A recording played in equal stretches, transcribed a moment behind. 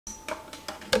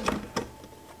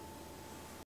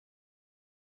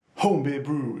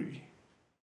Homebeerbrewery.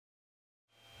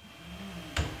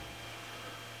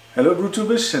 Hello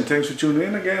Brewtubers, and thanks for tuning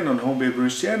in again on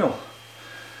Homebeerbrewery's channel.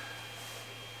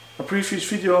 A previous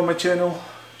video on my channel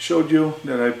showed you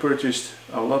that I purchased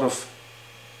a lot of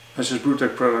SS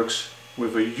Brewtech products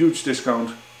with a huge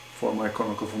discount for my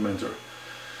conical fermenter.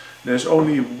 There's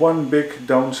only one big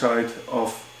downside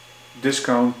of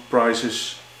discount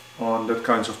prices on that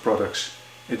kinds of products.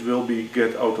 It will be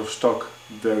get out of stock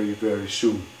very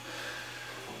soon.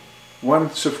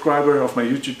 One subscriber of my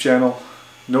YouTube channel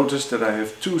noticed that I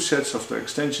have two sets of the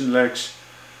extension legs,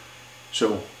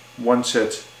 so one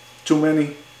set too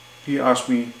many. He asked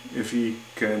me if he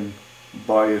can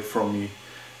buy it from me,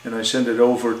 and I sent it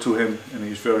over to him, and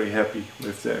he's very happy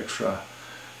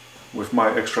with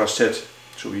my extra set.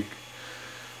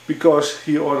 Because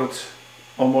he ordered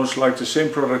almost like the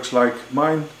same products like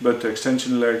mine, but the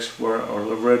extension legs were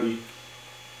already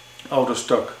out of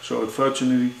stock. So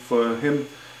unfortunately for him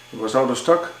it was out of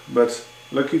stock, but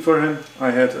lucky for him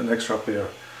I had an extra pair,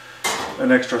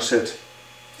 an extra set.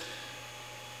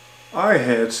 I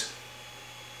had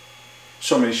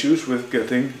some issues with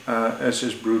getting a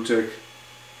SS Brewtech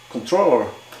controller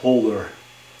holder.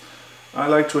 I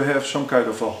like to have some kind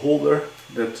of a holder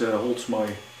that holds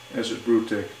my SS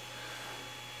Brewtech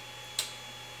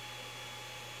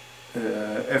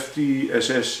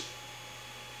FTSs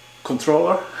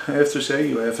controller. I have to say,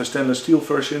 you have a stainless steel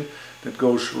version that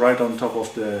goes right on top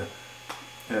of the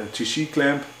TC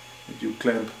clamp that you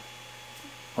clamp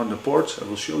on the ports. I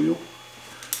will show you.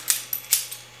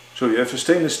 So you have a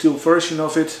stainless steel version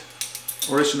of it,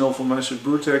 original from SS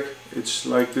Brewtech. It's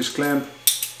like this clamp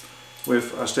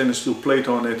with a stainless steel plate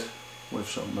on it with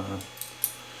some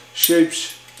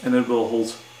shapes, and it will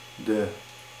hold the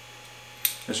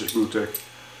SS Brewtech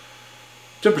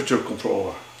temperature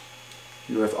controller.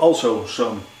 You have also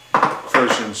some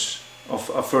versions of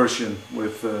a version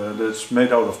with that's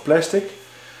made out of plastic,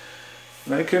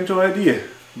 and I came to an idea.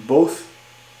 Both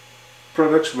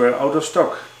products were out of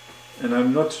stock, and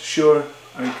I'm not sure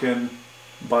I can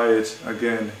buy it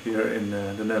again here in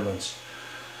the Netherlands.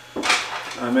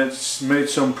 I made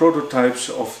some prototypes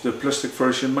of the plastic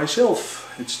version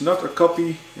myself. It's not a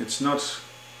copy, it's not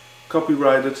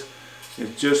copyrighted.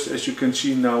 It's just, as you can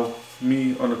see now,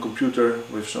 me on a computer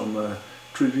with some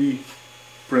 3D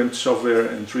print software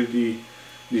and 3D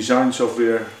design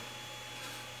software,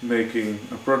 making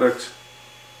a product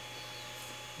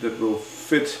that will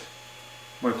fit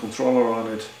my controller on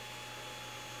it.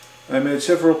 I made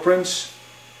several prints.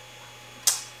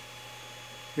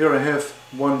 Here I have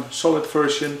one solid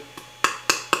version.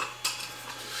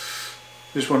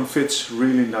 This one fits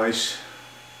really nice.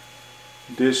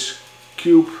 This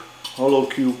cube, hollow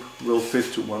cube, will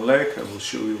fit to one leg. I will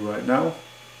show you right now.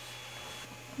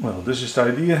 Well, this is the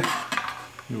idea.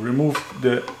 You remove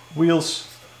the wheels,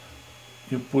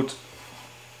 you put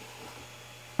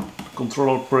the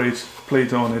controller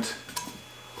plate on it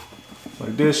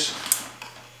like this.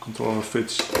 Controller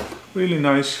fits really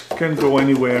nice, can go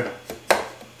anywhere,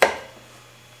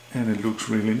 and it looks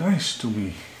really nice to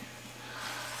me.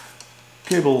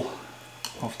 Cable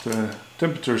of the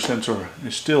temperature sensor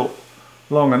is still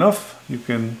long enough. You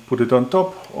can put it on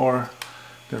top or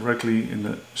directly in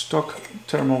the stock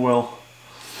thermal well.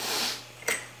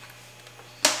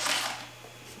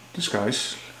 This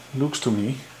guys looks to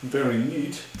me very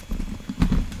neat.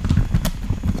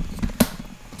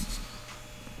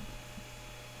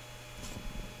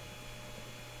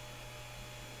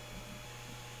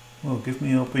 Well, give me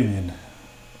your opinion.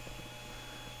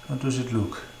 How does it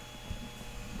look?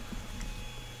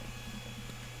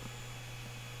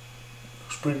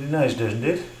 Looks pretty nice, doesn't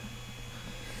it?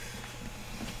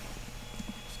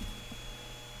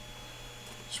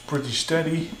 It's pretty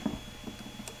steady,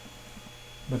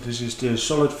 but this is the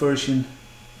solid version.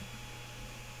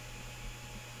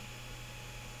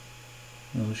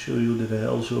 I will show you that I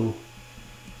also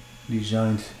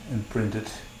designed and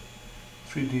printed,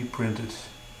 3D printed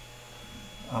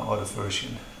our other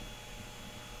version.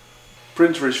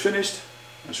 Printer is finished.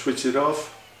 I switched it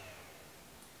off.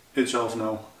 It's off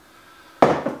now.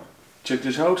 Check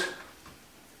this out.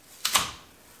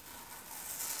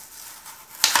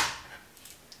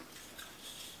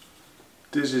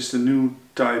 This is the new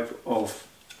type of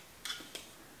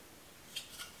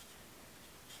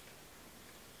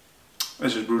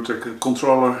SS Brewtech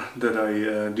controller that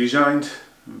I designed.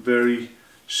 Very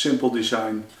simple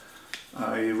design.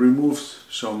 I removed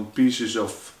some pieces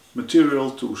of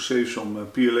material to save some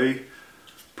PLA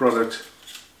product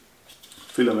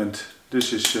filament.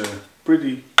 This is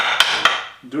pretty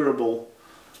durable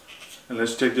And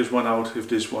let's check this one out if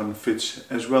this one fits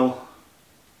as well.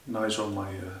 Nice on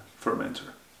my fermenter.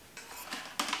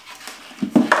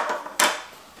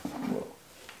 Well,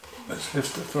 let's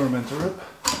lift the fermenter up.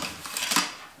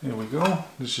 Here we go.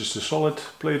 This is the solid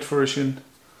plate version.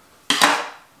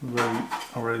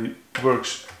 Already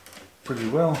works pretty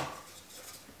well.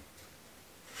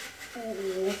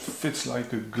 It fits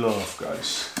like a glove,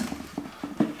 guys.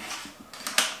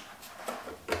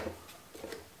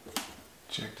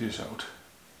 Check this out.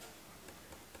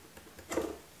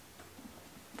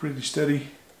 Pretty steady,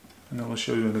 and I will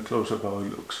show you in a close-up how it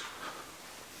looks.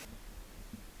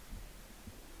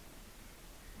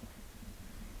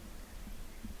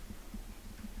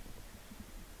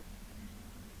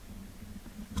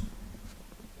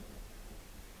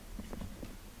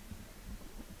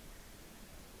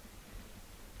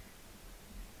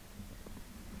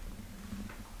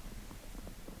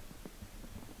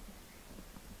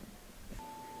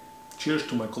 Cheers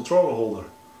to my controller holder.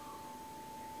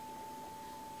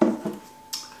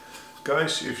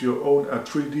 Guys, if you own a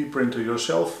 3D printer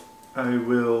yourself, I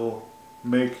will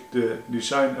make the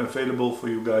design available for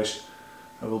you guys.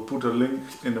 I will put a link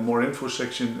in the more info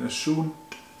section soon.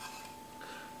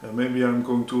 Maybe I'm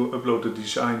going to upload the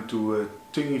design to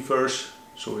Thingiverse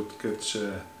so it gets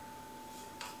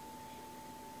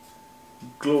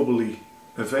globally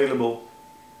available.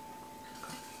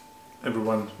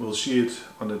 Everyone will see it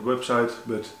on that website,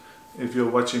 but if you're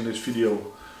watching this video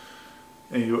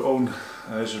and you own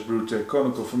a SS Brewtech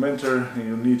conical fermenter and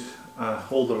you need a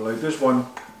holder like this one,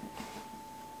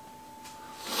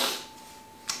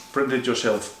 print it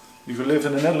yourself. If you live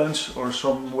in the Netherlands or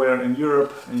somewhere in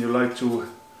Europe and you like to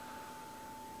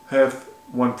have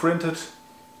one printed,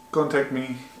 contact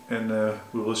me and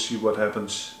we will see what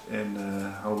happens and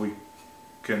how we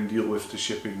can deal with the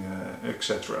shipping,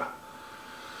 etc.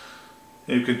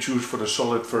 You can choose for the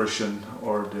solid version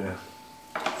or the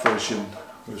version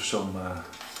with some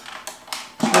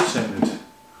slits in it.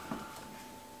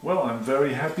 Well, I'm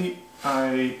very happy.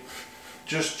 I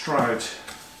just tried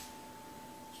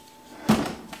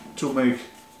to make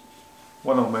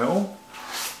one of my own.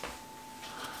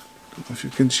 Don't know if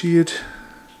you can see it.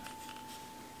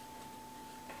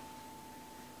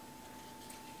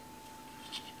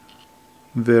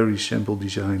 Very simple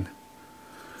design,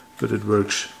 but it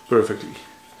works perfectly.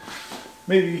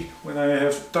 Maybe when I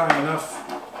have time enough,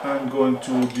 I'm going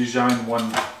to design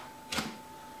one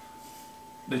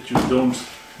that you don't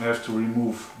have to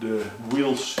remove the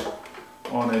wheels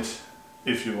on it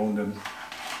if you own them.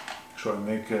 So I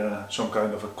make some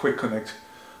kind of a quick connect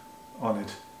on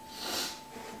it.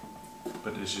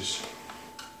 But this is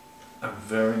a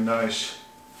very nice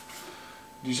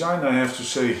design, I have to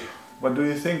say. What do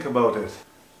you think about it?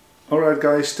 Alright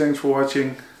guys, thanks for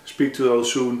watching. Speak to you all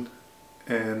soon.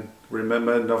 And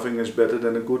remember, nothing is better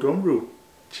than a good homebrew.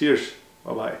 Cheers.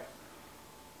 Bye bye.